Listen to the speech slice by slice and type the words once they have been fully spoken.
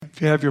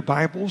If you have your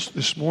Bibles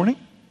this morning,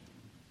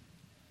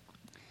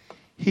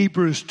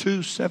 Hebrews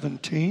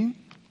 2:17.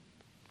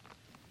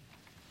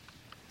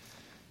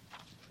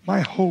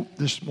 My hope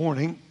this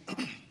morning,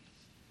 I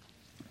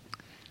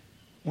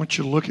want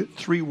you to look at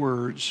three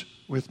words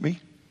with me.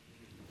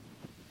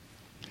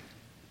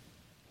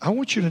 I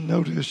want you to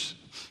notice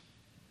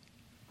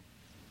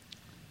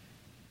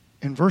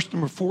in verse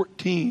number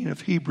 14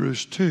 of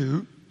Hebrews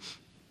 2,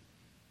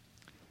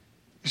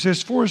 it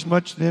says,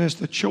 "Forasmuch then as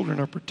the children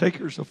are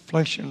partakers of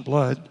flesh and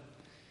blood,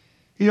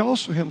 he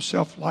also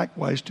himself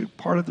likewise took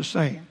part of the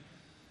same.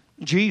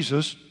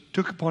 Jesus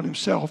took upon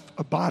himself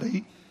a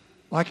body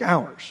like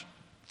ours,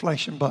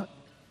 flesh and blood."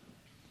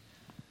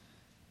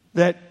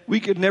 That we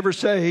could never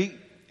say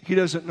he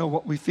doesn't know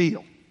what we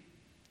feel.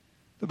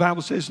 The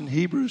Bible says in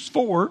Hebrews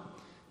 4,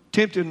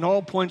 tempted in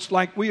all points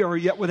like we are,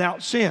 yet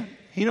without sin.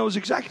 He knows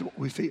exactly what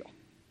we feel.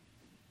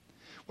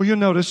 Well, you'll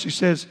notice he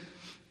says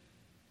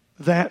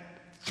that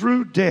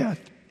through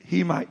death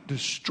he might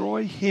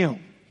destroy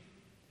him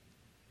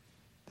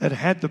that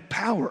had the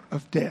power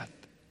of death,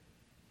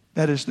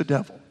 that is the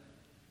devil.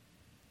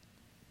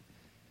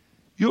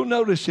 You'll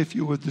notice, if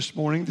you would, this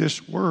morning,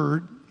 this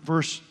word,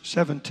 verse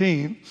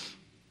 17,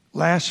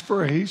 last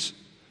phrase,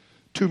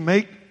 to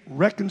make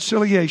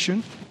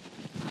reconciliation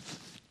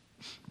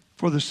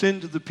for the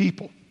sins of the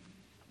people.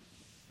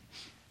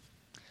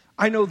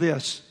 I know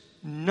this,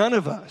 none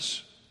of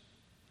us,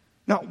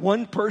 not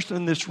one person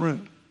in this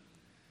room,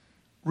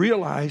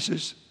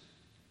 realizes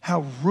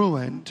how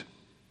ruined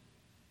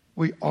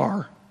we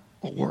are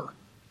or were.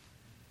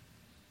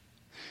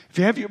 If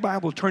you have your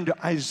Bible, turn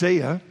to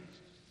Isaiah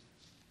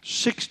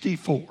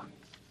 64.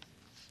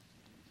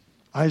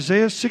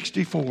 Isaiah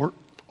 64,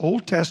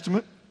 Old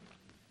Testament.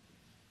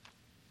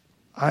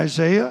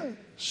 Isaiah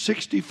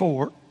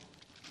 64.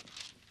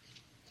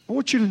 I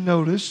want you to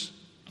notice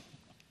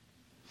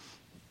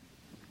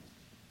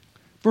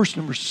verse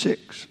number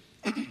 6.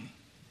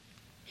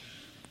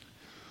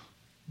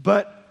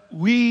 But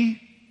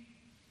we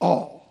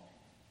all,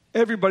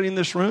 everybody in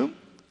this room,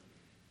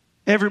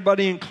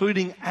 everybody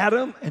including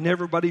Adam and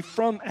everybody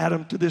from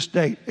Adam to this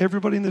date,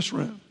 everybody in this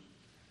room,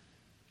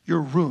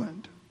 you're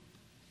ruined.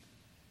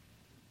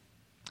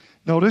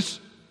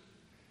 Notice,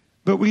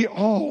 but we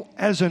all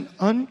as an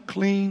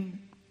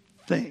unclean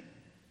thing.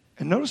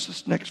 And notice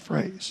this next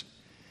phrase.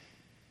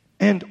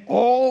 And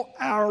all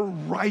our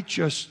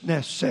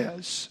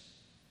righteousnesses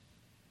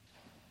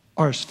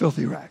are as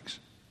filthy rags.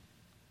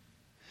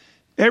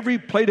 Every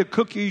plate of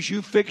cookies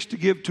you fix to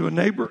give to a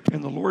neighbor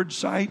in the Lord's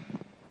sight,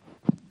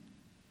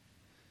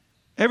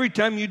 every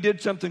time you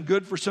did something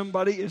good for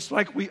somebody, it's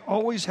like we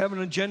always have an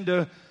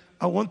agenda.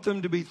 I want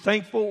them to be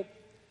thankful.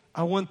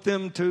 I want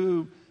them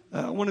to,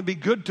 I want to be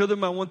good to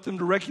them. I want them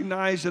to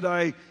recognize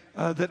that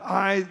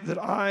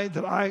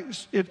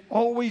it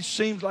always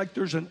seems like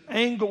there's an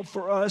angle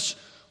for us,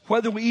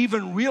 whether we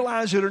even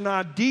realize it or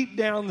not. Deep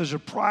down, there's a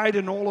pride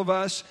in all of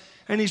us.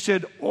 And he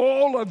said,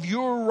 all of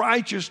your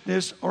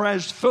righteousness are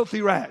as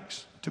filthy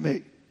rags to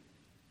me.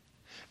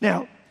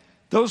 Now,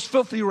 those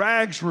filthy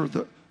rags were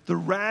the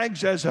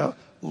rags as a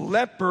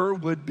leper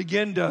would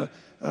begin to,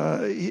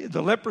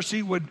 the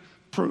leprosy would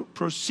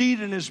proceed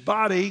in his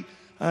body.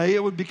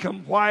 It would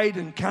become white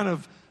and kind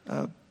of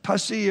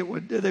pussy.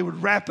 They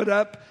would wrap it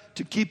up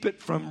to keep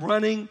it from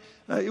running.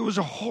 It was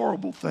a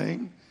horrible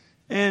thing.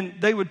 And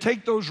they would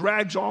take those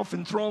rags off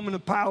and throw them in a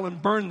pile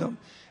and burn them.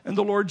 And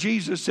the Lord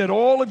Jesus said,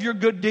 all of your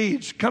good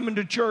deeds, coming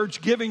to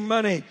church, giving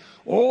money,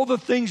 all the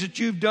things that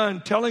you've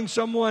done, telling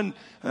someone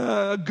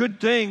good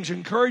things,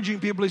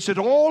 encouraging people, he said,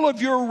 all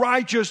of your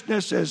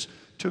righteousnesses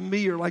to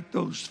me are like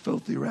those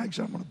filthy rags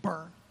I'm going to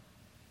burn.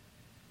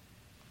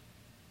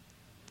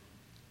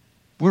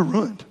 We're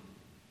ruined.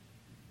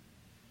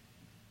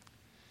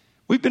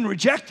 We've been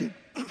rejected.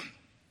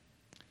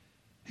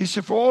 He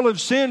said, for all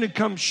have sinned and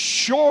come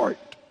short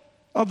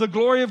of the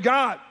glory of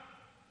God.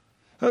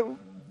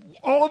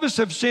 All of us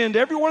have sinned.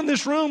 Everyone in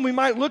this room, we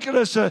might look at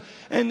us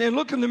and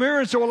look in the mirror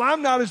and say, well,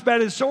 I'm not as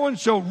bad as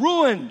so-and-so.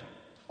 Ruined.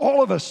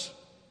 All of us.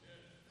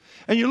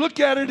 And you look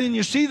at it and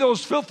you see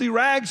those filthy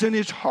rags, and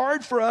it's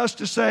hard for us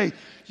to say,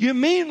 you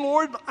mean,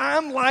 Lord,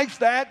 I'm like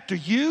that to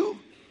you?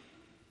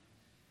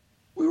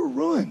 We were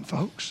ruined,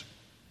 folks.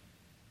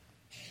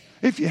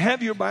 If you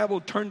have your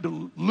Bible, turn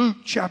to Luke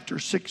chapter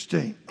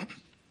 16.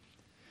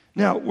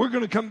 Now, we're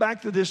going to come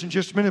back to this in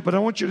just a minute, but I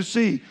want you to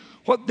see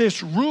what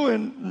this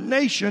ruined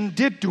nation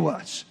did to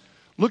us.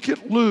 Look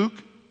at Luke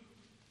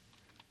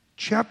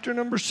chapter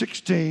number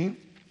 16.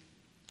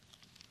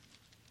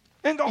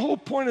 And the whole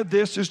point of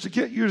this is to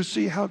get you to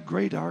see how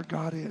great our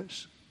God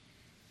is.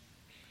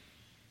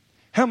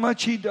 How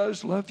much he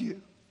does love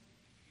you.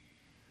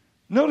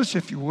 Notice,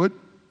 if you would,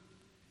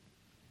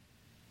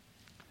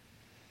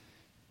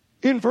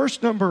 in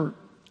verse number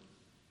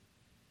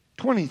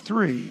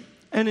 23,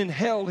 and in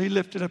hell he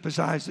lifted up his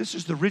eyes. This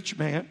is the rich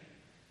man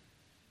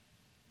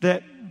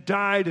that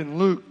died in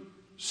Luke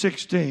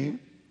 16.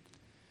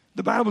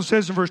 The Bible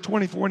says in verse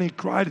 24, and he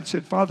cried and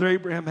said, Father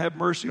Abraham, have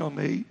mercy on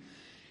me.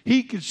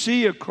 He could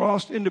see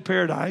across into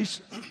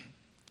paradise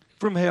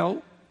from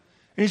hell.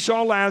 And he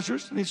saw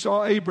Lazarus, and he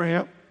saw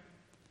Abraham,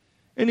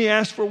 and he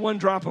asked for one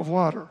drop of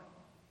water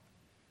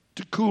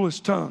to cool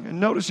his tongue. And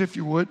notice, if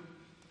you would,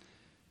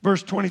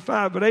 verse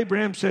 25, but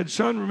Abraham said,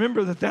 Son,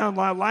 remember that thou in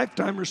thy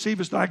lifetime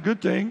receivest thy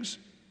good things,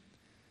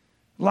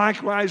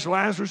 likewise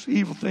Lazarus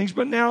evil things,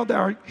 but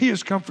now he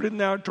is comforted and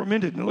thou art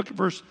tormented. And look at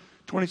verse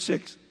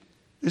 26.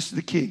 This is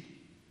the key.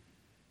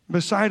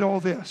 Beside all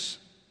this,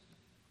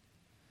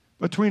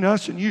 between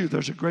us and you,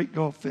 there's a great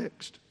gulf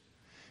fixed.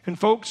 And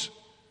folks,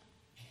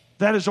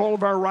 that is all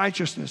of our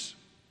righteousness.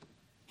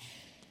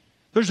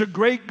 There's a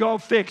great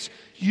gulf fixed.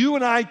 You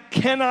and I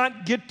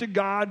cannot get to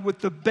God with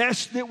the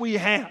best that we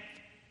have.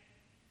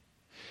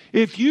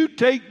 If you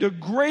take the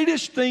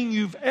greatest thing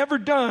you've ever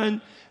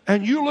done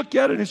and you look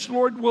at it and say,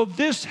 Lord, will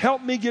this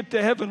help me get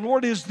to heaven?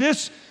 Lord, is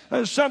this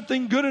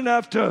something good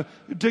enough to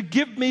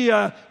give me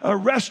a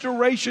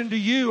restoration to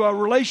you, a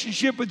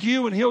relationship with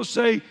you? And he'll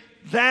say,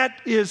 that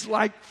is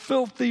like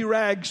filthy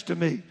rags to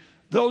me.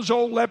 Those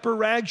old leper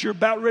rags you're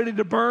about ready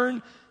to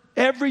burn,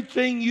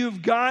 everything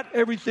you've got,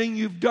 everything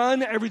you've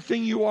done,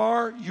 everything you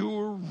are,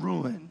 you're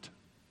ruined.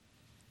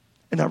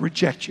 And I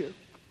reject you.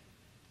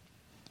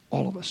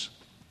 All of us.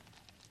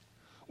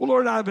 Well,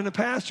 Lord, I've been a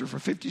pastor for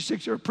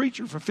 56 years, a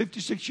preacher for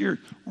 56 years,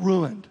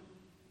 ruined.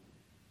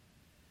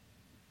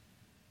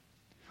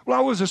 Well,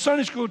 I was a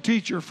Sunday school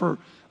teacher for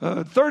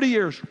 30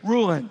 years,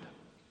 ruined.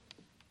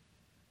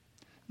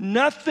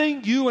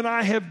 Nothing you and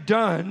I have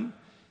done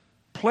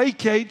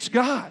placates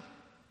God.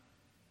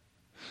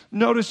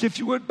 Notice, if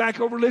you would,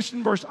 back over,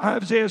 listen, verse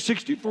Isaiah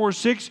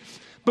 64:6.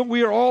 But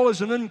we are all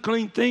as an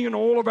unclean thing, and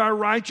all of our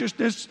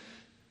righteousness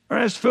are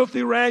as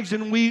filthy rags,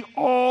 and we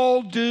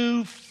all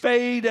do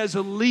fade as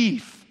a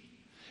leaf.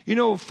 You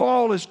know,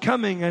 fall is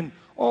coming, and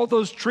all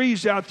those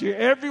trees out there,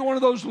 every one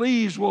of those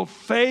leaves will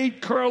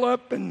fade, curl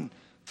up, and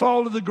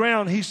fall to the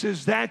ground. He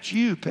says, that's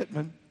you,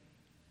 Pittman.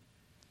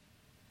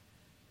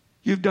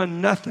 You've done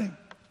nothing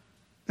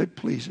that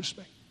pleases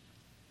me.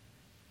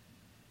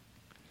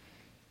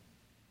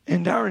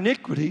 And our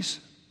iniquities,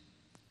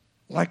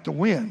 like the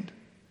wind,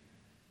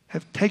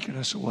 have taken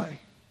us away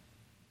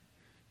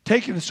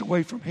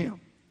from him.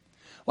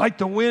 Like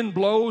the wind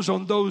blows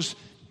on those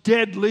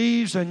dead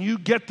leaves, and you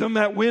get them,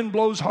 that wind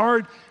blows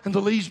hard, and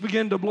the leaves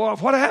begin to blow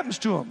off. What happens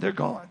to them? They're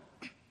gone.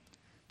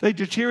 They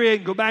deteriorate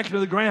and go back into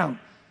the ground.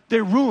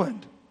 They're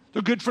ruined.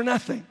 They're good for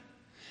nothing.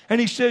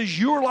 And he says,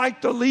 you're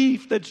like the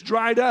leaf that's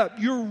dried up.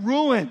 You're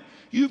ruined.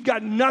 You've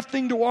got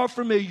nothing to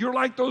offer me. You're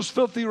like those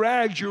filthy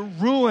rags. You're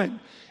ruined.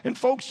 And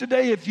folks,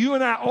 today, if you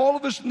and I, all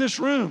of us in this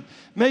room,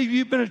 maybe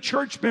you've been a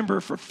church member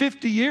for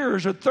 50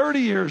 years or 30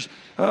 years.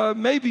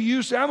 Maybe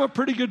you say, I'm a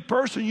pretty good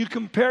person. You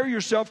compare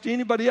yourself to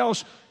anybody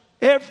else.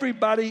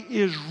 Everybody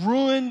is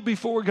ruined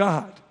before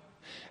God.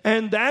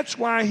 And that's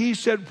why he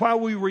said, while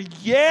we were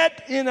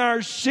yet in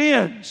our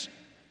sins,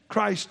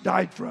 Christ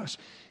died for us.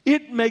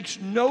 It makes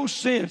no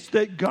sense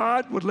that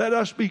God would let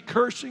us be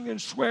cursing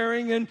and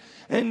swearing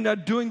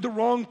and doing the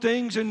wrong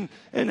things and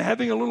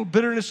having a little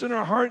bitterness in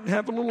our heart and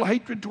have a little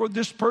hatred toward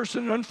this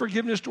person and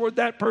unforgiveness toward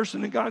that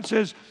person. And God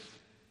says,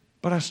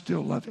 but I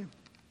still love him.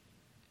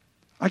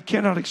 I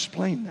cannot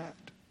explain that.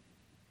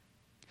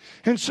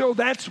 And so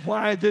that's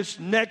why this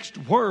next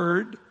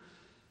word,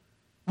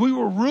 we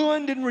were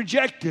ruined and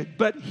rejected,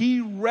 but he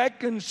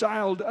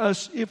reconciled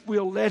us if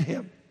we'll let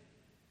him.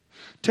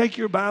 Take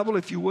your Bible,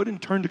 if you would,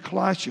 and turn to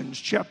Colossians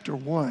chapter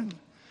 1.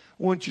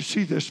 I want you to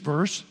see this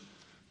verse.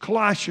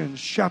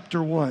 Colossians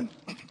chapter 1.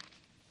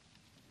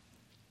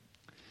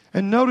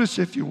 And notice,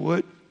 if you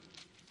would,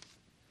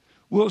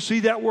 we'll see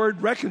that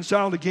word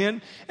reconciled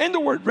again. And the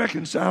word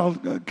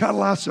reconciled,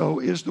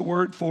 katallasso, is the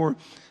word for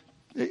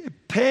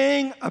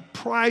paying a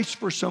price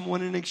for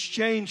someone in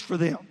exchange for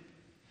them.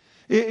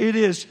 It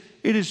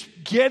is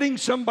getting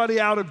somebody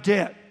out of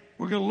debt.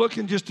 We're going to look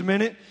in just a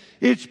minute.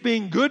 It's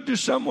being good to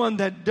someone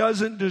that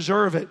doesn't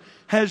deserve it,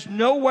 has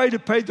no way to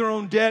pay their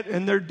own debt,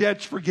 and their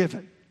debt's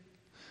forgiven.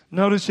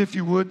 Notice, if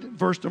you would,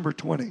 verse number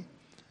 20.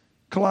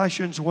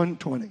 Colossians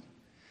 1:20.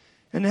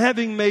 And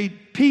having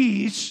made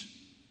peace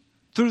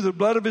through the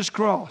blood of his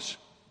cross,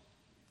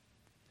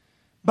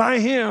 by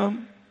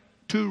him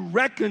to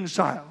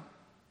reconcile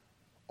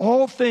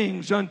all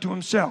things unto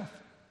himself.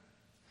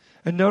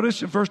 And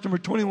notice in verse number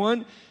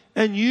 21,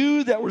 and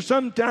you that were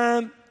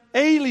sometime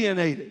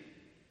alienated.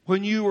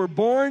 When you were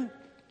born,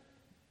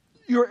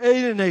 you were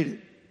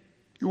alienated.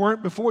 You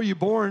weren't before you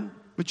born,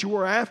 but you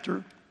were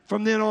after.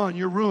 From then on,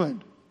 you're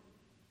ruined.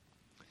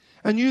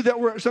 And you that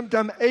were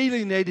sometime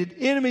alienated,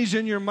 enemies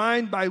in your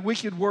mind by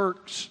wicked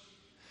works.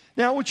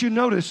 Now I want you to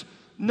notice,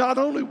 not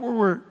only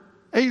were we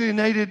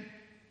alienated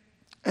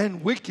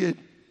and wicked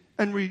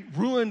and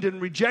ruined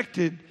and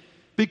rejected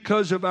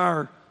because of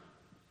our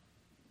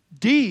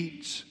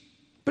deeds,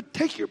 but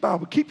take your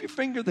Bible, keep your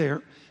finger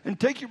there, and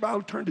take your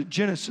Bible, turn to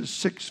Genesis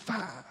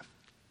 6:5.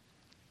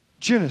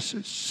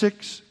 Genesis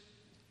 6:5.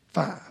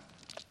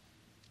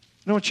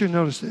 I want you to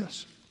notice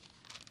this.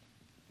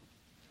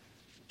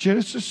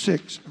 Genesis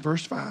 6,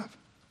 verse 5.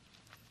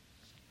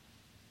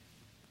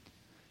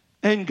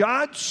 And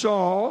God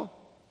saw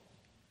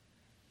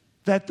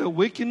that the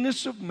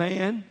wickedness of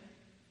man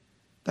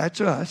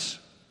that's us,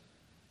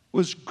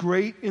 was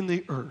great in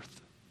the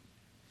earth.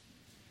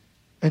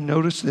 And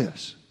notice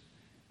this,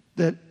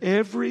 that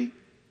every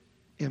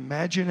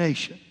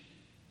imagination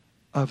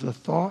of the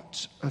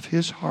thoughts of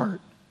his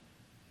heart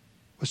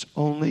was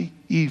only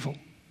evil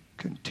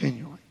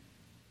continually.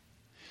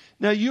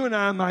 Now, you and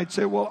I might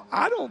say, well,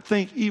 I don't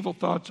think evil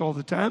thoughts all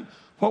the time.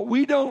 What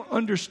we don't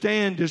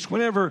understand is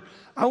whenever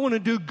I want to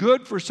do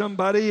good for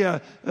somebody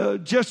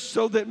just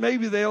so that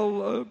maybe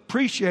they'll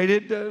appreciate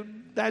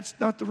it, that's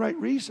not the right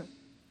reason.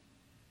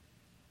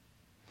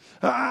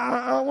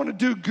 I want to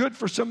do good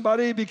for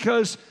somebody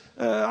because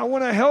I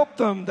want to help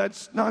them.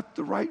 That's not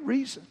the right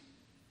reason.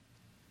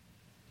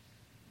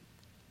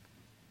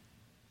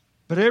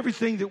 But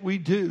everything that we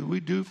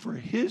do for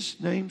his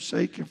name's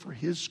sake and for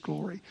his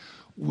glory.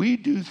 We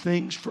do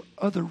things for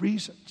other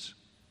reasons,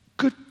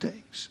 good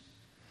things.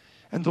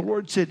 And the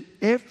Lord said,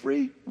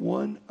 every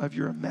one of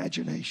your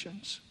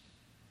imaginations,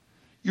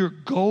 your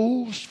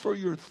goals for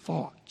your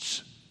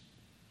thoughts,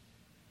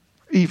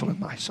 are evil in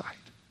my sight.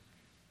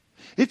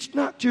 It's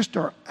not just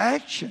our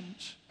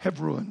actions have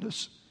ruined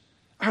us.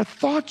 Our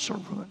thoughts are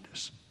ruined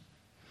us.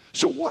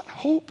 So what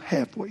hope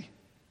have we?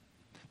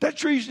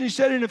 That's the reason he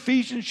said in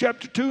Ephesians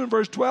chapter 2 and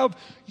verse 12,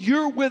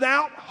 you're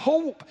without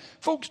hope.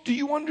 Folks, do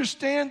you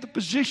understand the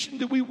position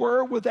that we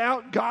were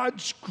without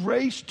God's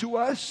grace to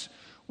us?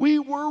 We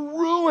were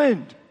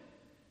ruined.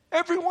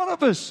 Every one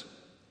of us.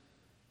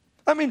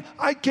 I mean,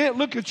 I can't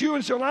look at you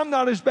and say, well, I'm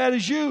not as bad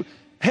as you.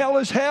 Hell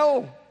is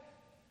hell.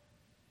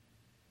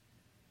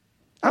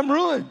 I'm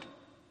ruined.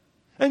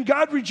 And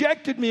God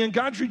rejected me, and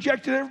God's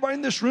rejected everybody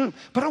in this room.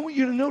 But I want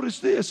you to notice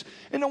this,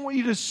 and I want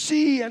you to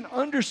see and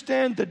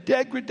understand the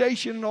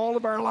degradation in all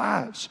of our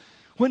lives.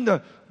 When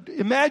the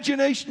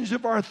imaginations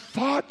of our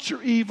thoughts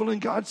are evil,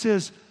 and God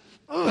says,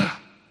 ugh.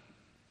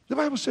 The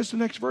Bible says the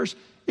next verse,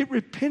 it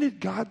repented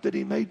God that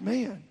he made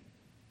man.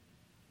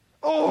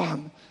 Oh,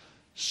 I'm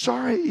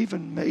sorry I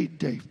even made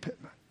Dave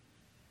Pittman.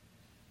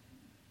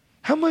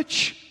 How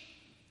much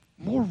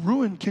more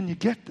ruin can you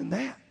get than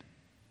that?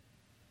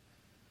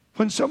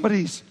 When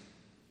somebody's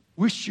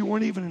wished you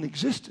weren't even in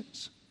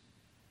existence.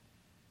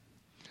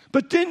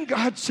 But then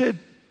God said,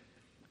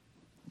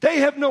 they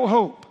have no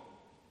hope.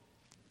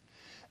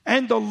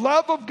 And the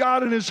love of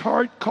God in his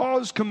heart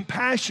caused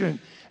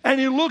compassion. And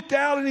he looked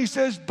out and he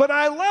says, but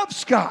I love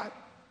Scott.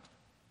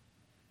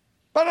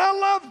 But I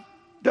love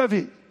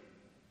David.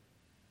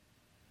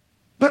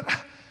 But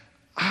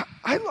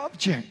I love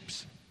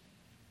James.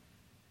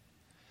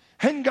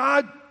 And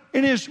God,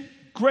 in his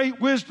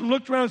great wisdom,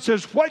 looked around and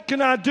says, what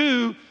can I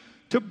do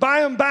to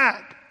buy them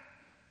back,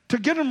 to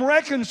get them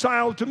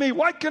reconciled to me?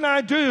 What can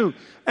I do?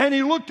 And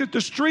he looked at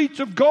the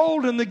streets of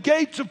gold and the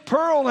gates of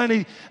pearl, and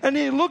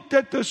he looked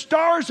at the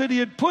stars that he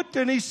had put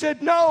there, and he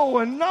said no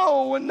and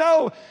no and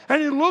no.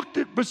 And he looked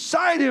at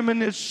beside him,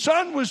 and his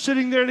son was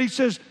sitting there, and he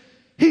says,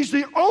 he's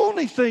the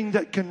only thing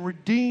that can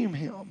redeem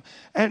him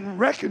and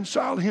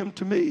reconcile him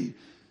to me.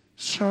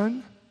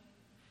 Son,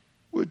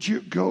 would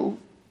you go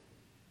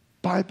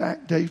buy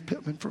back Dave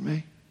Pittman for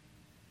me?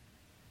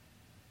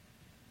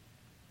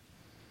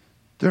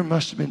 There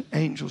must have been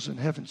angels in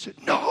heaven said,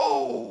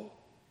 no,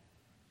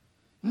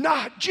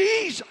 not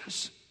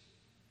Jesus.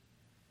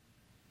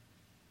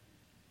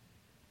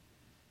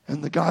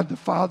 And the God the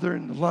Father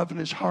and the love in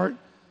his heart,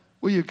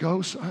 will you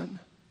go, son?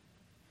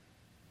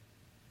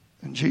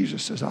 And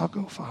Jesus says, I'll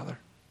go, Father.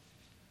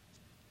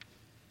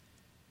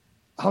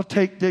 I'll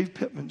take Dave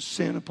Pittman's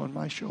sin upon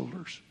my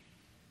shoulders.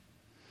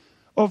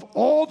 Of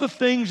all the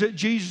things that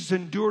Jesus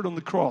endured on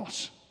the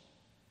cross,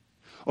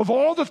 of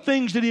all the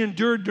things that he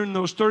endured during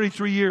those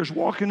 33 years,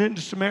 walking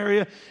into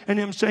Samaria and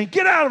him saying,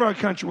 get out of our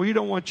country, we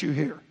don't want you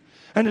here.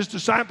 And his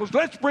disciples,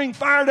 let's bring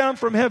fire down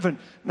from heaven.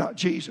 Not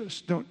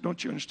Jesus,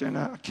 don't you understand?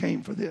 I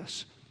came for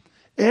this.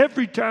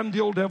 Every time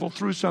the old devil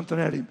threw something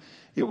at him,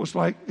 it was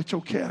like, it's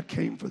okay, I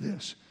came for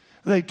this.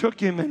 They took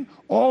him, and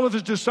all of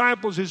his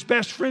disciples, his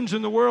best friends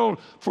in the world,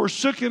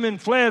 forsook him and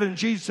fled. And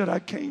Jesus said, I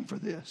came for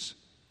this.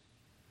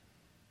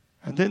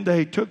 And then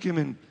they took him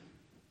in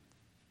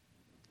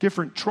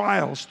different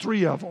trials.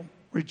 3 of them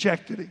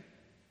rejected him.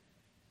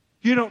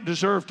 You don't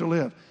deserve to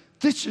live.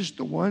 This is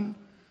the one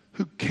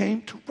who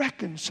came to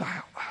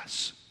reconcile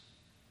us.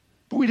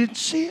 But we didn't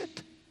see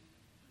it.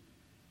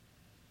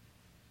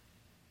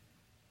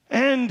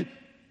 And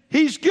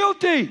he's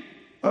guilty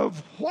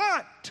of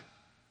what?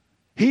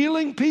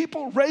 Healing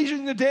people,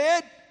 raising the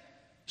dead,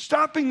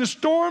 stopping the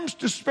storms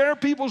to spare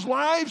people's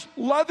lives,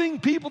 loving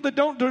people that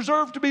don't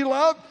deserve to be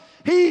loved.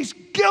 He's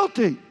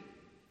guilty.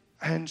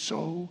 And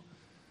so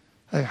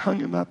they hung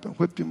him up and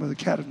whipped him with a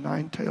cat of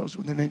 9 tails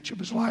within an inch of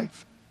his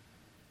life.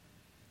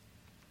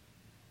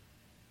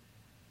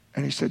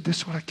 And he said, this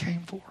is what I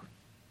came for.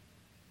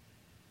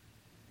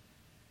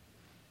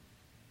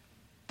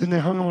 Then they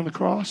hung him on the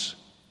cross.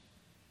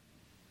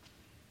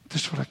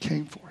 This is what I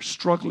came for.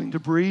 Struggling to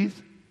breathe.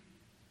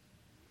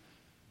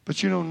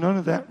 But you know, none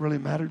of that really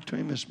mattered to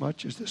him as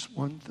much as this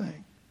one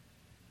thing.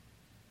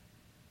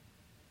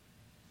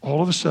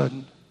 All of a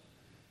sudden,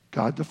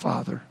 God the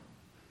Father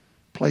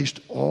placed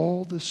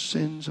all the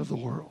sins of the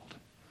world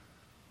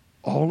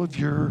all of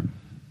your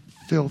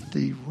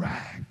filthy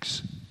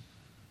rags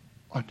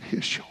on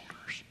his shoulders.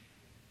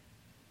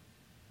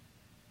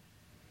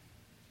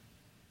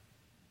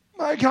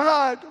 My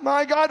God,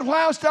 why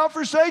hast thou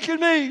forsaken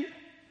me?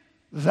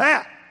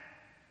 That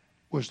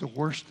was the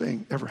worst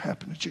thing ever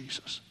happened to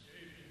Jesus.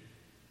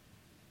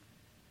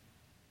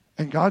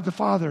 And God the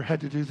Father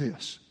had to do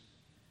this.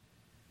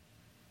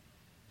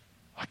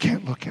 I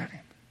can't look at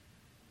him.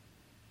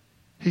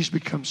 He's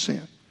become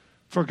sin.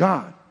 For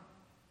God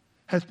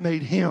hath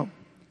made him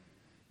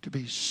to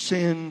be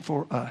sin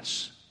for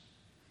us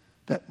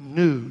that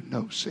knew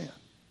no sin.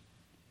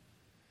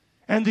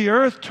 And the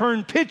earth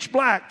turned pitch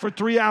black for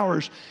 3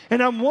 hours.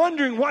 And I'm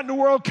wondering what in the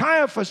world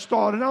Caiaphas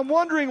thought. And I'm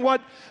wondering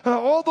what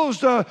all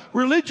those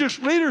religious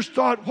leaders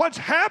thought. What's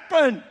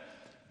happened?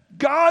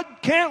 God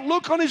can't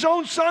look on his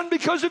own son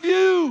because of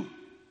you.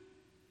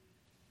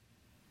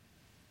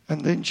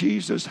 And then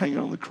Jesus, hanging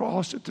on the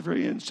cross at the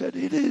very end, said,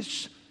 it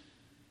is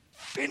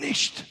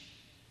finished.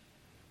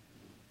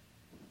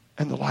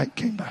 And the light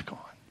came back on.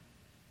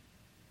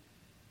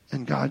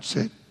 And God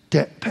said,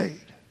 debt paid.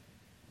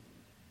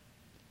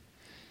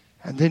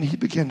 And then he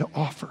began to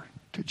offer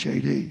to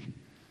J.D.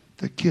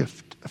 the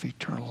gift of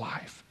eternal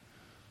life.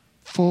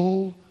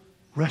 Full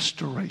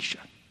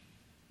restoration.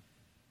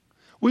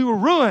 We were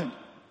ruined.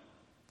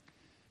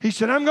 He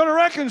said, I'm going to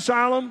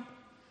reconcile them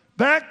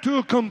back to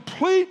a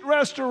complete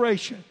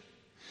restoration.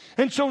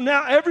 And so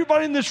now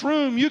everybody in this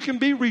room, you can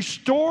be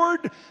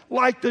restored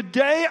like the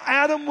day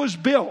Adam was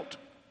built.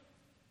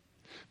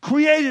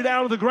 Created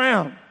out of the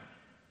ground.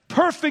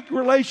 Perfect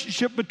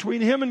relationship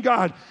between him and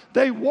God.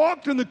 They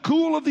walked in the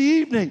cool of the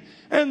evening.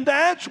 And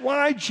that's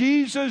why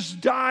Jesus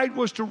died,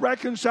 was to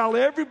reconcile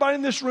everybody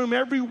in this room,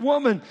 every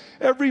woman,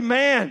 every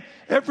man,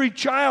 every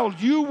child.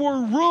 You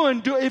were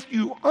ruined. If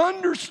you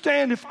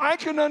understand, if I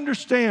can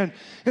understand,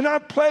 and I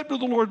pled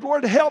with the Lord,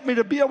 Lord, help me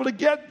to be able to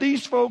get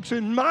these folks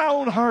in my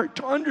own heart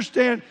to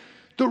understand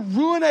the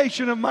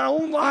ruination of my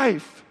own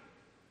life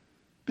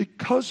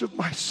because of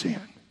my sin.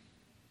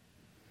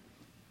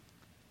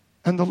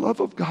 And the love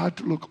of God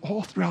to look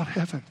all throughout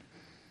heaven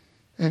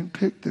and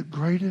pick the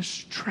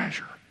greatest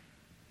treasure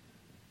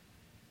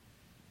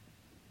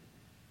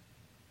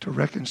to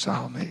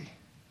reconcile me.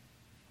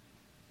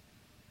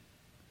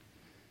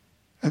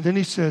 And then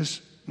he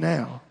says,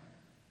 now,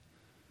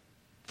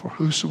 for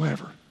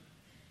whosoever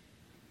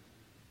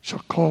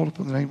shall call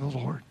upon the name of the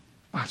Lord,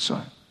 my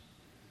son,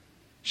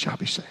 shall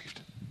be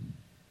saved.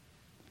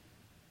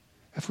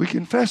 If we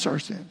confess our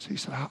sins, he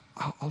said,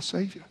 I'll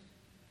save you.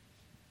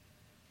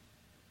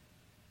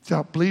 If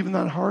thou believe in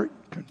thine heart,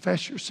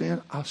 confess your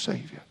sin, I'll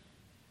save you.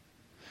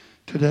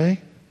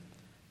 Today,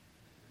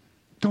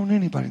 don't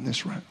anybody in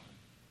this room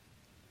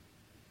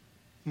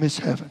miss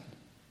heaven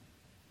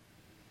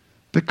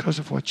because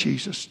of what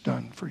Jesus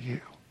done for you.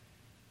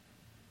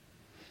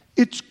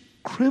 It's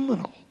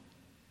criminal.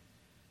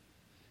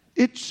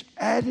 It's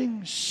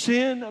adding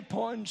sin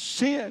upon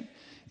sin.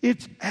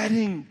 It's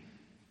adding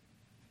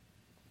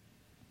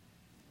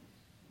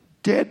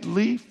dead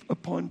leaf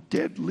upon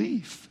dead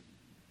leaf.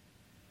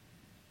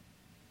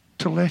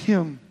 To let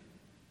him,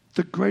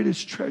 the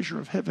greatest treasure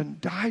of heaven,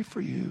 die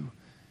for you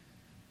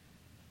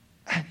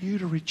and you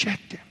to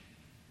reject him.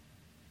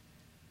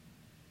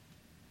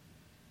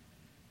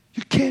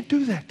 You can't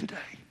do that today.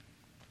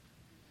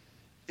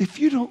 If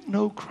you don't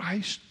know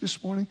Christ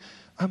this morning,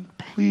 I'm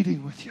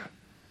pleading with you.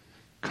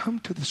 Come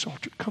to this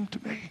altar. Come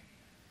to me.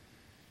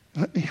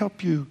 And let me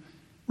help you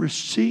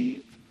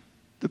receive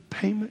the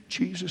payment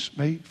Jesus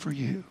made for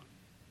you.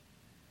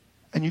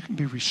 And you can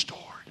be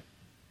restored.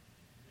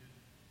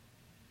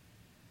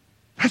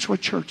 That's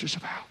what church is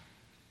about.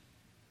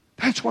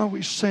 That's why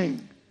we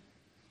sing.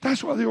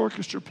 That's why the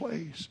orchestra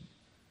plays.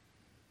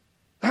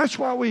 That's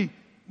why we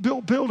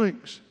build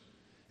buildings.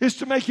 It's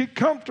to make it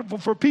comfortable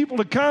for people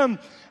to come,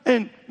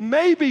 and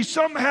maybe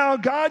somehow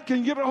God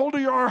can get a hold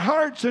of our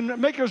hearts and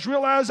make us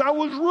realize I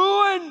was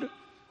ruined.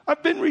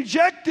 I've been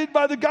rejected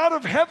by the God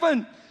of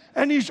heaven,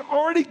 and he's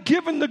already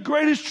given the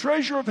greatest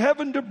treasure of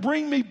heaven to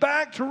bring me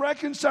back, to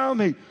reconcile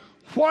me.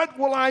 What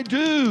will I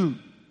do?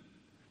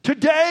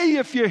 Today,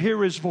 if you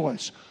hear his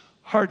voice,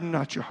 harden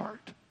not your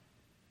heart.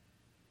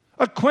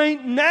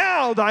 Acquaint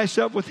now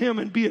thyself with him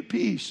and be at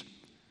peace,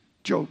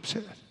 Job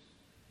said.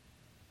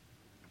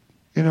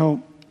 You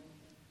know,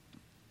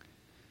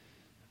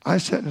 I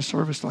sat in a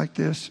service like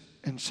this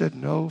and said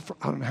no for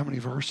I don't know how many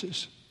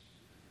verses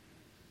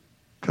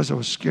because I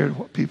was scared of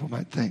what people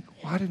might think.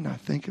 Why didn't I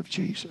think of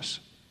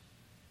Jesus?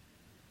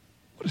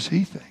 What does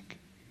he think?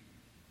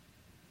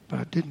 But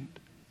I didn't.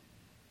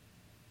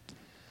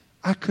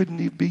 I couldn't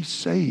even be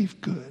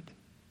saved good.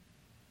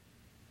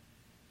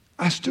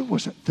 I still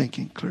wasn't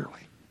thinking clearly.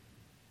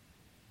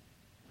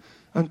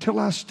 Until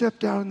I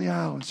stepped out in the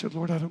aisle and said,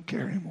 Lord, I don't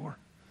care anymore.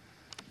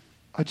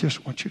 I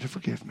just want you to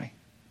forgive me.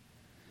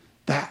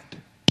 That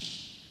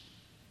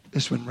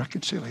is when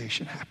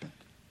reconciliation happened.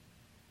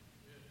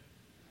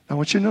 I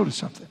want you to notice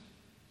something.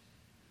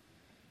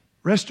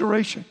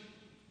 Restoration.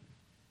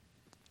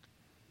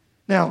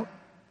 Now,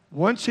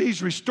 once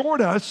he's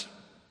restored us,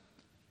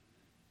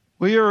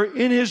 we are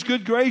in his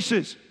good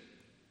graces.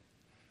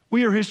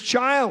 We are his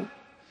child.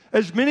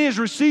 As many as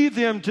received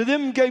them, to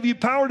them gave you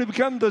power to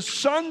become the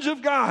sons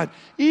of God,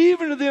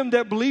 even to them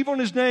that believe on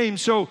his name.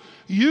 So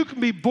you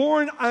can be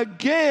born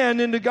again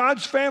into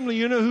God's family.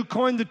 You know who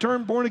coined the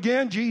term born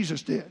again?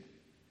 Jesus did.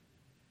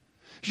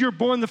 If you're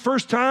born the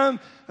first time,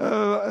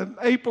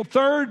 April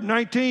 3rd,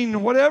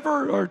 19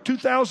 whatever, or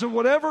 2000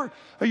 whatever,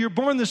 or you're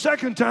born the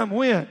second time,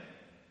 when?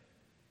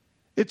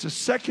 It's a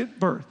second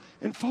birth.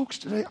 And folks,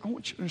 today, I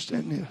want you to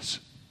understand this.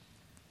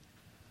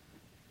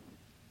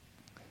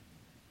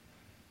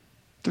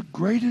 The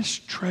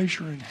greatest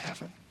treasure in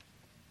heaven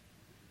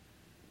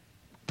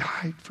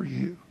died for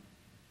you.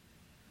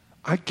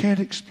 I can't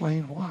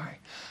explain why.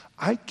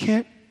 I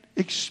can't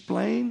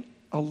explain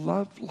a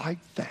love like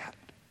that.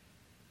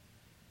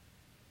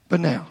 But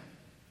now,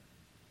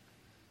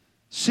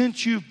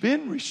 since you've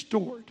been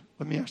restored,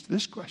 let me ask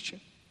this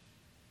question.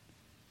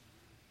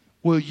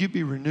 Will you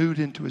be renewed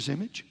into his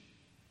image?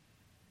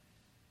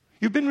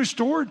 You've been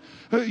restored.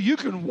 You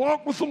can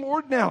walk with the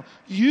Lord now.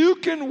 You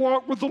can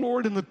walk with the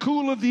Lord in the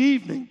cool of the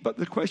evening. But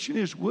the question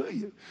is, will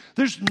you?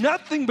 There's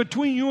nothing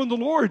between you and the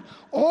Lord.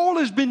 All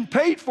has been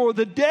paid for.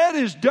 The debt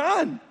is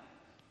done.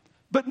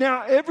 But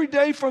now every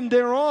day from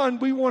there on,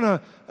 we want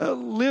to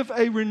live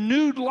a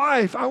renewed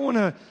life. I want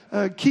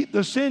to keep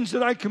the sins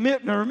that I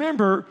commit. Now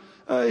remember,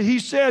 he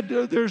said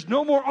there's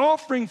no more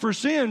offering for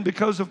sin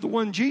because of the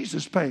one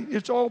Jesus paid.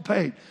 It's all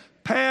paid.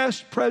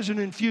 Past,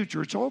 present, and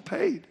future. It's all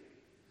paid.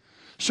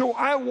 So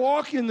I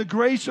walk in the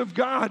grace of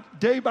God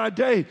day by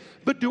day.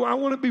 But do I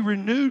want to be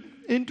renewed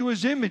into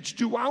his image?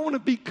 Do I want to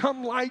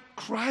become like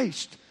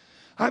Christ?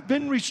 I've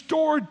been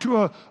restored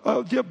to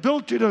the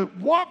ability to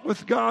walk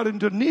with God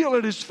and to kneel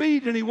at his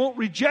feet, and he won't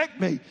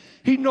reject me.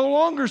 He no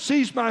longer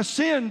sees my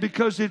sin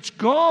because it's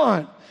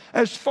gone.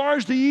 As far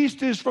as the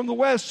east is from the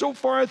west, so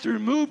far hath he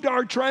removed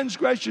our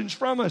transgressions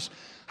from us.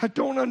 I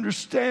don't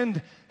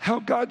understand how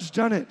God's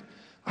done it.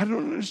 I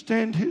don't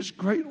understand his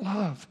great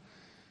love.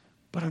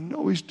 But I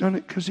know he's done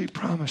it because he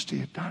promised he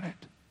had done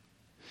it.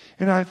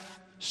 And I've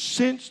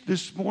sensed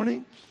this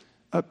morning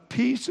a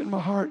peace in my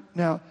heart.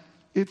 Now,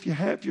 if you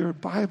have your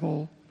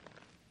Bible,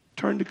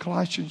 turn to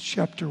Colossians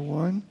chapter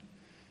 1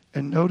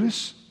 and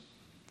notice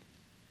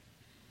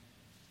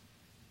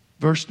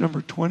verse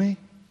number 20.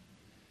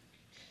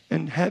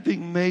 And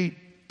having made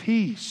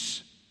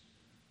peace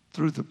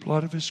through the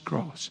blood of his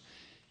cross,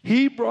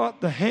 he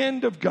brought the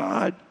hand of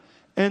God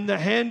and the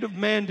hand of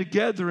man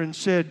together and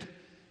said,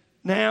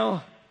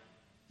 now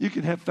you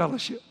can have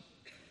fellowship.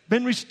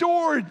 Been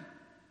restored.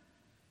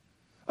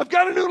 I've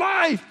got a new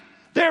life.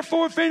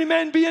 Therefore, if any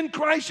man be in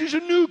Christ, he's a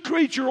new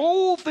creature.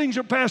 Old things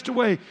are passed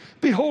away.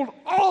 Behold,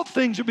 all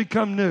things have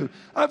become new.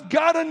 I've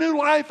got a new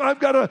life. I've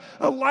got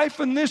a life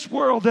in this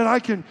world that I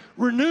can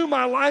renew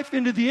my life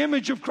into the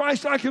image of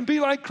Christ. I can be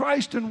like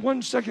Christ, and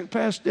 1 second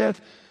past death,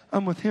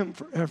 I'm with him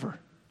forever.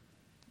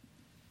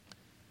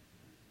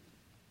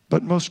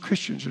 But most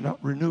Christians are not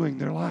renewing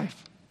their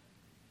life.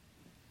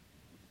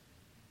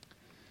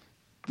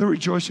 They're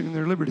rejoicing in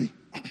their liberty.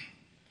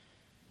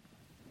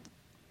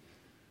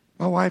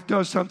 My wife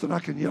does something, I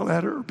can yell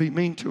at her or be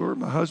mean to her.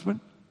 My husband,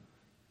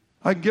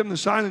 I can give him the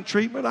silent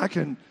treatment. I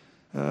can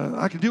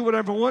do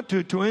whatever I want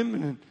to him,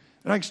 and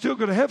I can still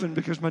go to heaven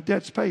because my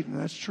debt's paid, and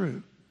that's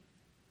true.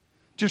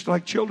 Just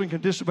like children can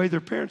disobey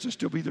their parents and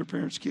still be their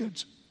parents'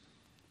 kids.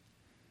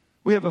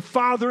 We have a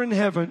Father in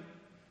heaven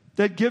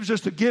that gives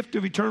us the gift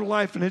of eternal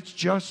life, and it's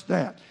just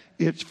that.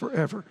 It's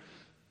forever.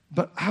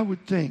 But I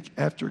would think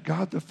after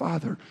God the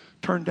Father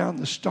turned down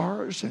the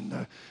stars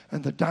and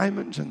the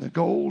diamonds and the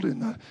gold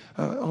and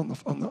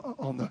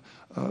on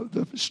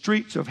the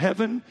streets of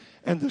heaven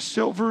and the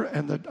silver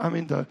and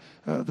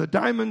the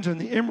diamonds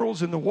and the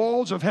emeralds and the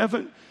walls of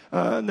heaven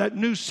and that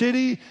new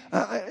city,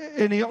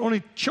 and he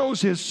only chose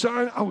his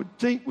son, I would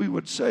think we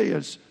would say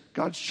as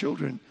God's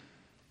children,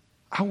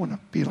 I want to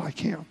be like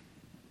him.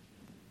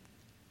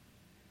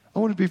 I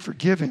want to be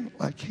forgiving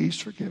like he's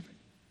forgiving.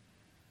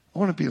 I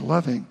want to be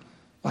loving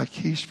like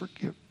he's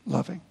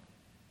loving.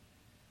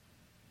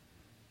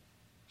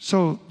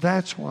 So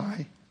that's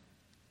why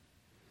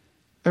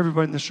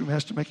everybody in this room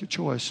has to make a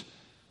choice.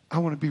 I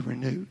want to be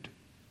renewed.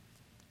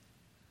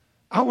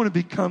 I want to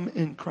become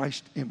in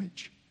Christ's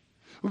image.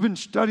 We've been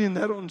studying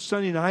that on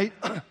Sunday night.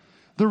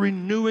 The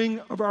renewing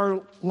of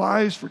our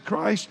lives for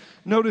Christ.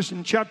 Notice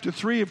in chapter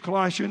 3 of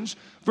Colossians,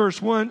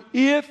 verse 1,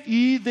 if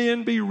ye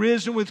then be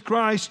risen with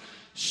Christ,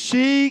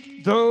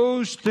 seek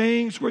those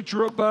things which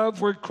are above,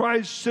 where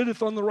Christ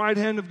sitteth on the right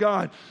hand of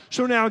God.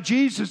 So now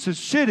Jesus is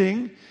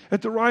sitting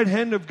at the right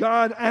hand of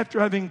God after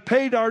having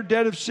paid our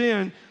debt of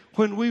sin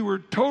when we were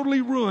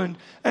totally ruined.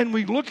 And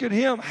we look at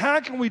him.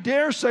 How can we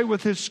dare say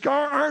with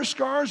our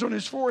scars on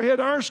his forehead,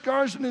 our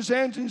scars in his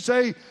hands, and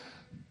say,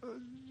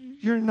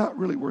 you're not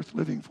really worth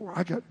living for.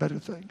 I got better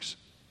things.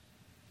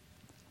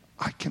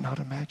 I cannot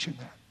imagine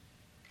that.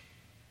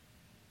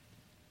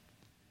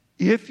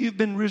 If you've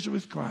been risen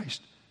with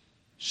Christ,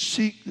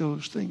 seek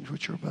those things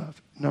which are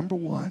above. Number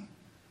one,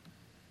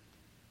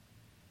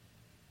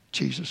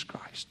 Jesus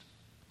Christ.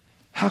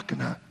 How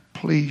can I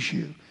please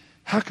you?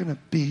 How can I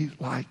be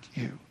like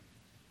you?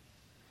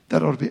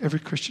 That ought to be every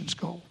Christian's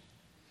goal.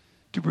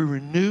 to be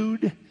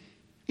renewed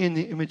in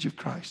the image of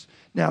Christ.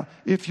 Now,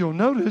 if you'll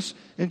notice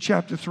in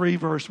chapter 3,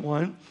 verse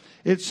 1,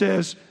 it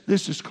says,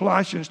 this is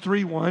Colossians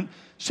 3:1,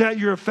 set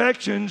your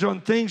affections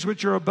on things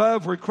which are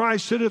above, where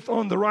Christ sitteth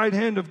on the right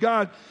hand of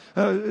God.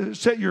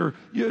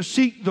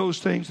 Seek those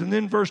things. And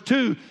then verse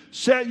 2,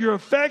 set your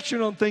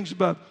affection on things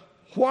above.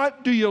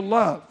 What do you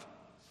love?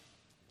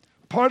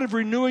 Part of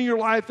renewing your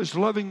life is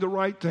loving the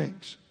right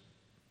things.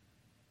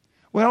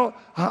 Well,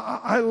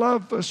 I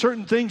love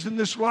certain things in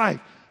this life,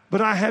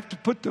 but I have to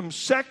put them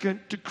second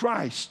to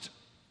Christ.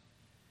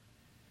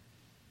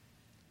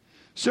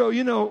 So,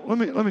 let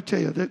me tell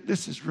you that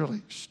this is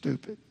really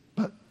stupid,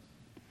 but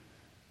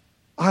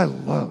I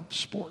love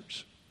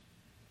sports.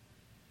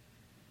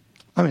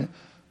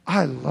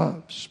 I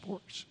love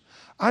sports.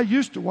 I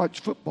used to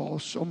watch football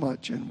so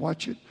much and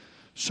watch it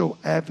so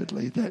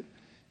avidly that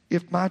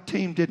if my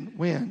team didn't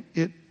win,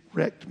 it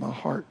wrecked my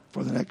heart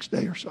for the next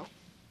day or so.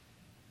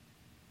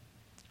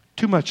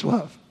 Too much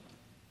love.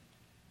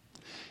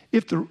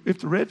 If the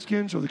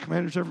Redskins or the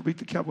Commanders ever beat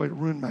the Cowboys, it'll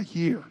ruin my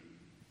year.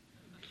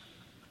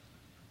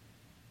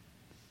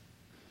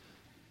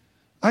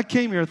 I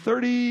came here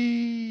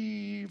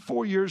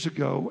 34 years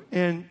ago,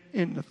 and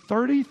in the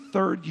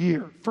 33rd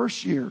year,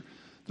 first year,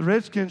 the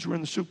Redskins were in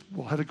the Super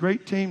Bowl, had a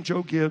great team,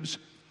 Joe Gibbs,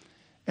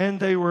 and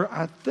they were,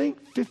 I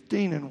think,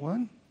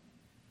 15-1.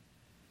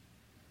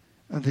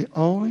 And the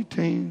only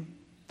team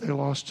they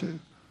lost to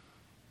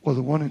were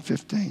the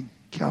 1-15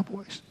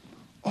 Cowboys.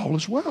 All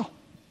is well.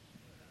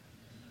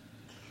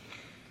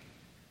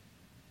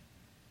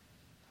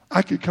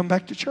 I could come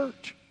back to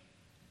church.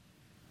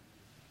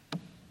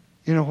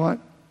 You know what?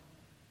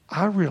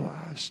 I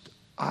realized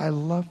I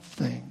love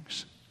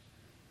things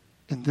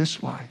in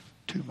this life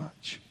too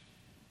much.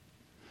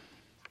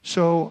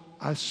 So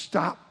I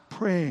stopped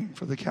praying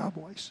for the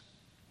Cowboys.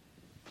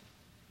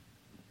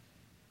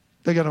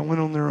 They got to win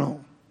on their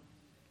own.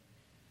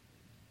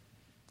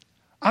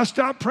 I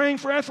stopped praying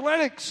for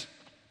athletics.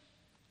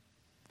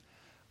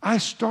 I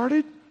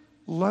started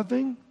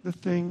loving the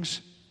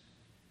things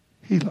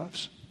He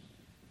loves.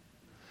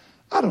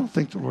 I don't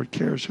think the Lord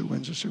cares who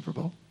wins the Super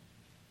Bowl.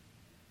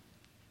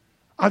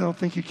 I don't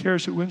think He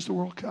cares who wins the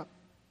World Cup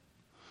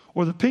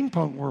or the ping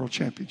pong world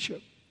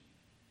championship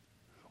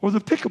or the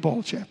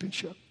pickleball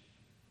championship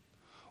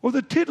or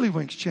the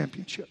tiddlywinks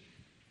championship.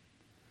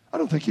 I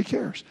don't think He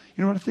cares.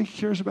 You know what I think He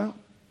cares about?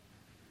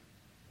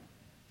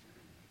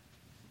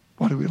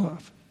 What do we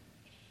love?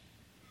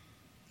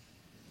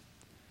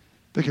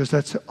 Because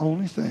that's the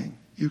only thing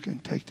you can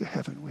take to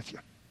heaven with you.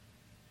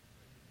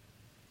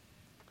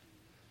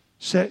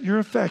 Set your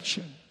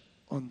affection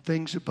on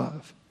things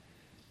above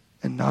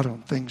and not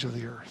on things of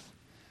the earth.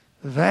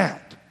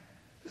 That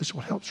is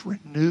what helps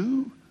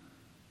renew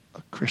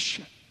a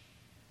Christian.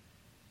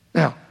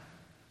 Now,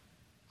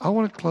 I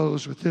want to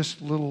close with this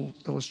little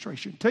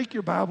illustration. Take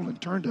your Bible and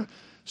turn to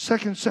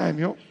 2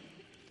 Samuel.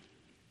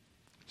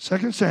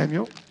 2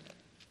 Samuel,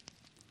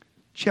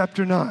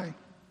 chapter 9.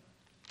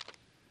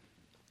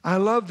 I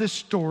love this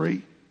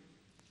story.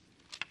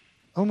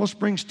 Almost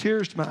brings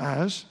tears to my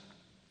eyes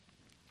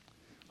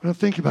when I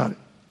think about it.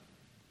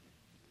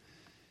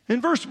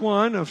 In verse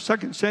 1 of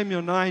 2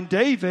 Samuel 9,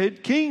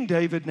 King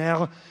David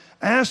now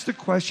asked the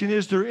question,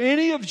 is there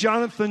any of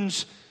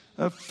Jonathan's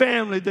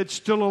family that's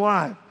still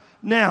alive?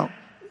 Now,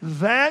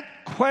 that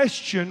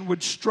question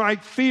would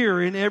strike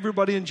fear in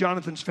everybody in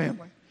Jonathan's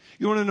family.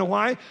 You want to know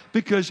why?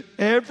 Because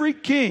every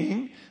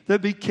king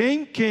that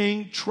became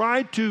king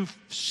tried to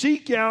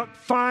seek out,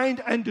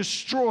 find, and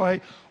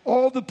destroy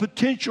all the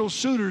potential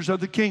suitors of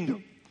the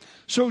kingdom.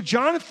 So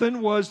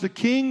Jonathan was the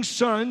king's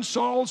son,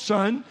 Saul's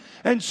son,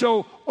 and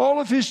so all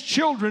of his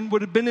children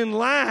would have been in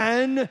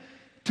line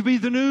to be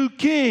the new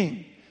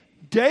king.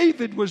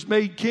 David was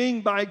made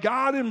king by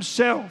God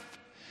Himself.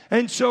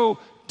 And so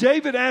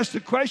David asked the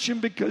question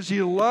because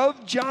he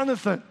loved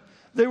Jonathan.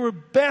 They were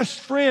best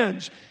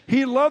friends.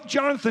 He loved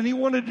Jonathan. He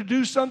wanted to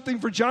do something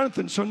for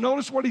Jonathan. So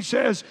notice what he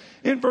says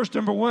in verse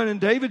number 1. And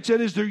David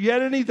said, is there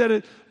yet any that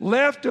is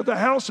left of the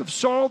house of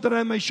Saul that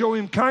I may show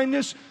him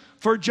kindness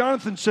for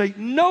Jonathan's sake?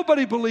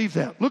 Nobody believed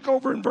that. Look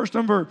over in verse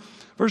number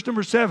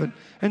 7.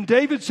 And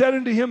David said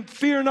unto him,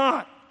 fear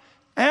not.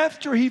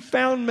 After he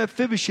found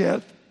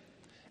Mephibosheth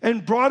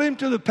and brought him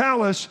to the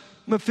palace,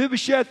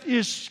 Mephibosheth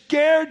is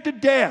scared to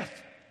death.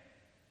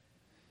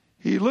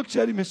 He looks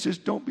at him and says,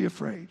 don't be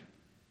afraid.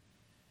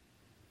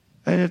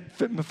 And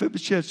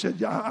Mephibosheth said,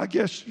 yeah, I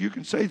guess you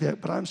can say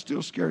that, but I'm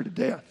still scared to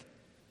death.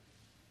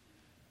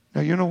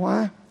 Now, you know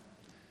why?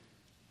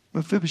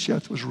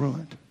 Mephibosheth was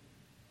ruined.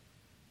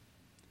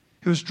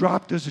 He was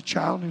dropped as a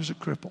child and he was a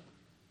cripple.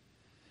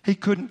 He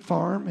couldn't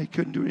farm. He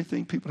couldn't do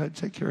anything. People had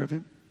to take care of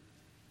him.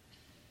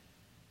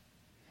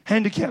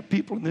 Handicapped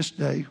people in this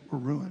day were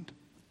ruined.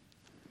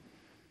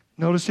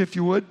 Notice, if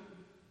you would,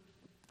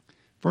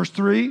 verse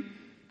 3,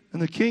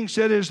 and the king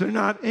said, is there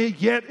not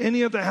yet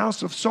any of the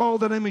house of Saul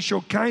that I may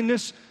show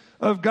kindness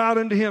of God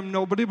unto him?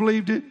 Nobody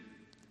believed it.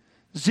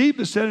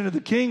 Ziba said unto the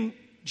king,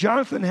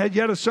 Jonathan had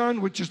yet a son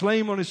which is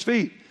lame on his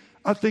feet.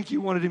 I think he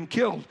wanted him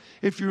killed.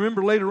 If you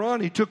remember later on,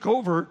 he took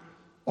over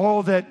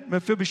all that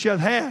Mephibosheth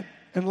had.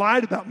 and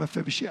lied about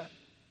Mephibosheth.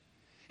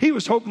 He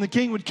was hoping the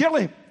king would kill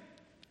him.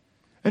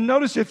 And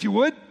notice, if you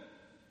would,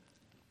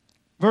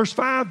 verse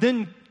 5,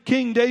 then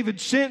King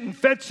David sent and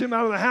fetched him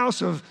out of the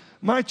house of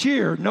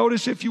Machir.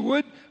 Notice, if you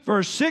would,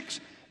 verse 6,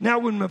 now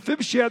when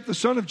Mephibosheth, the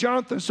son of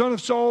Jonathan, son of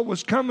Saul,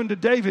 was coming to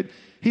David,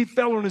 he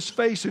fell on his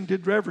face and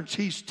did reverence.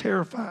 He's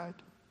terrified.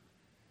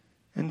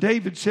 And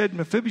David said,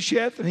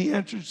 Mephibosheth, and he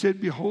answered and said,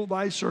 behold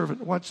thy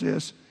servant. Watch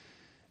this.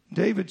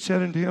 David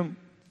said unto him,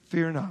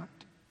 fear not.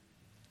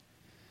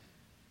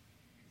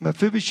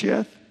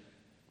 Mephibosheth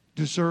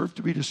deserved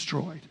to be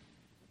destroyed.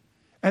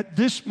 At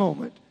this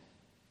moment,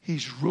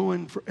 he's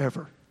ruined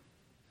forever.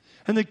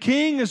 And the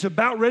king is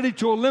about ready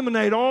to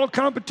eliminate all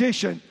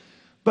competition.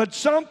 But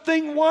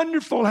something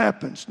wonderful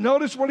happens.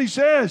 Notice what he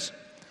says.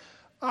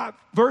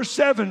 Verse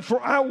 7,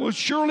 for I will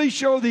surely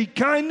show thee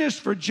kindness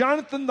for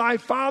Jonathan thy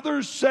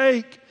father's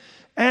sake.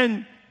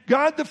 And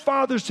God the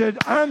Father said,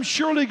 I'm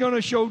surely going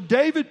to show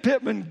David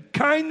Pittman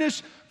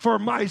kindness for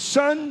my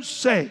son's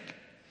sake.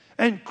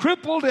 And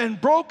crippled and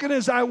broken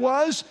as I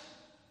was,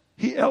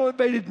 he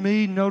elevated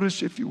me.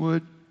 Notice, if you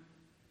would,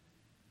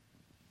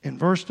 in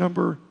verse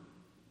number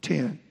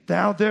 10.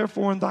 Thou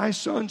therefore and thy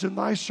sons and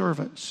thy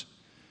servants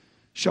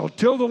shall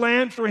till the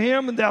land for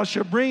him, and thou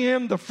shalt bring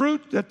him the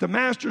fruit, that the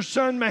master's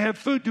son may have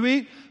food to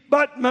eat.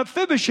 But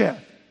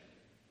Mephibosheth,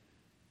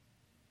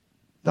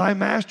 thy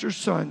master's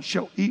son,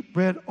 shall eat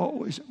bread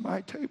always at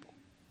my table.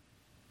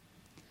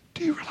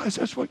 Do you realize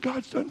that's what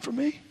God's done for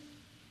me?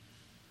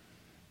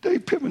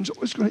 Dave Pittman's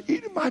always going to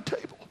eat at my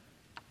table.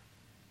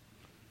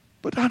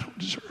 But I don't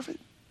deserve it.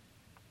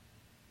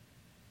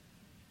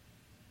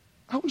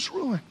 I was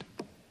ruined.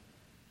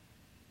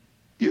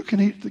 You can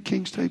eat at the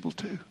king's table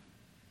too.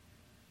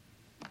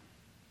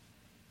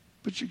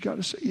 But you got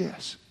to say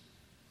yes.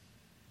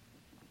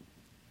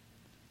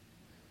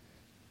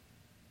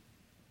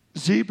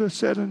 Ziba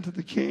said unto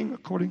the king,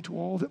 according to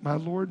all that my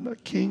lord the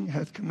king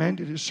hath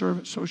commanded his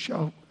servant, so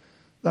shall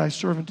thy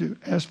servant do.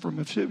 As for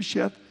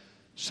Mephibosheth,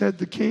 said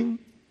the king,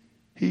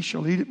 he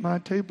shall eat at my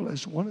table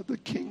as one of the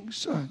king's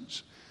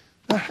sons.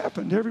 That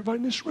happened to everybody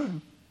in this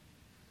room.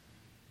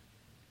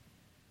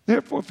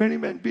 Therefore, if any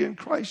man be in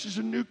Christ, is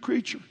a new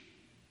creature.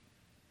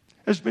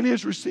 As many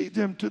as received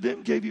him, to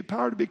them gave you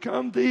power to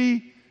become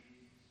the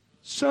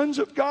sons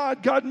of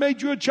God. God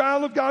made you a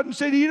child of God and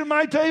said, eat at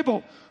my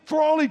table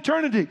for all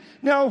eternity.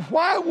 Now,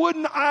 why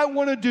wouldn't I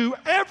want to do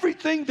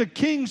everything the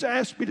king's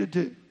asked me to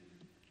do?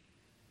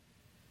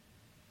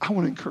 I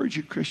want to encourage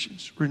you,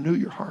 Christians, renew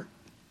your heart.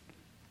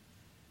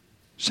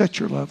 Set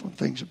your love on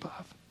things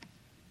above,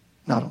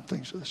 not on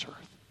things of this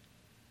earth.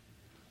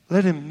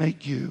 Let him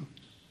make you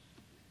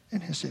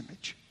in his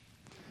image.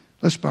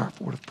 Let's bow our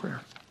forward of prayer.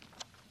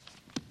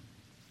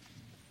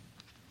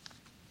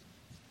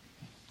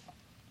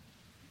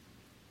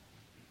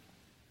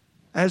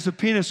 As the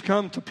pianists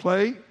come to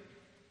play,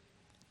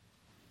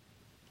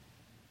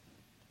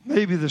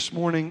 maybe this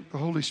morning the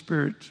Holy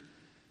Spirit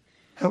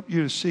helped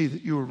you to see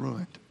that you were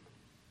ruined.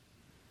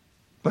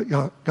 But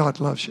God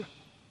loves you.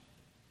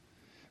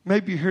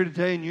 Maybe you're here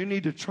today and you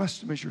need to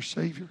trust him as your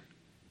Savior.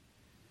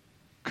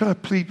 Could I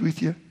plead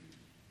with you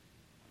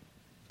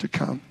to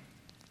come?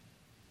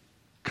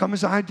 Come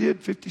as I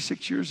did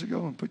 56 years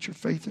ago and put your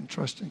faith and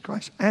trust in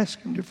Christ. Ask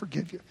him to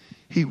forgive you.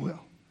 He will.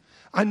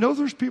 I know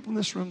there's people in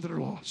this room that are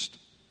lost.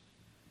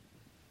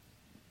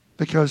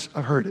 Because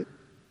I've heard it.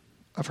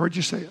 I've heard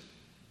you say it.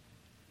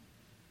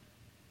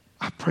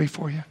 I pray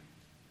for you.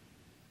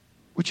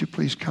 Would you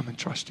please come and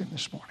trust him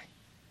this morning?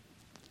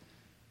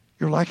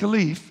 You're like a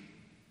leaf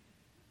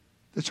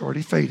that's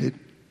already faded.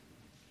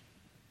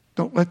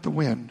 Don't let the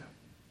wind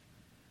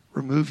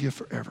remove you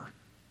forever.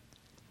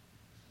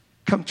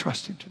 Come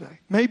trust him today.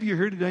 Maybe you're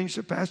here today and you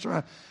say,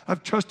 Pastor,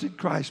 I've trusted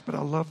Christ, but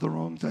I love the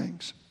wrong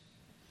things.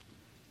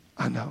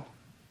 I know.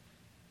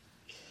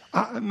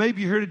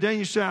 Maybe you're here today and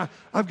you say,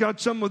 I've got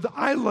someone that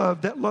I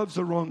love that loves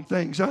the wrong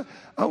things. I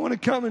want to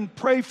come and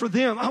pray for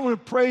them. I want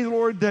to pray,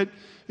 Lord, that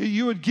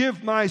you would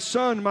give my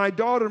son, my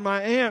daughter,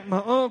 my aunt, my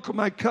uncle,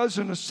 my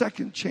cousin a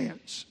second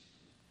chance.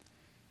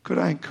 Could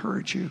I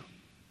encourage you?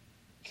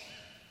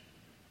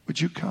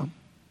 Would you come?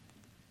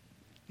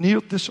 Kneel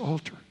at this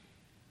altar.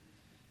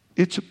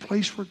 It's a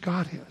place where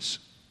God is.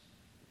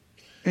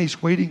 And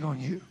he's waiting on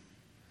you.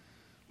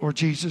 Lord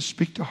Jesus,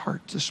 speak to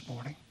hearts this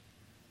morning.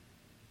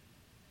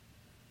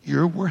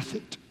 You're worth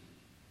it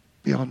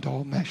beyond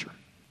all measure.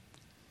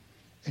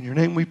 In your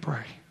name we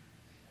pray.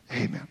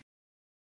 Amen.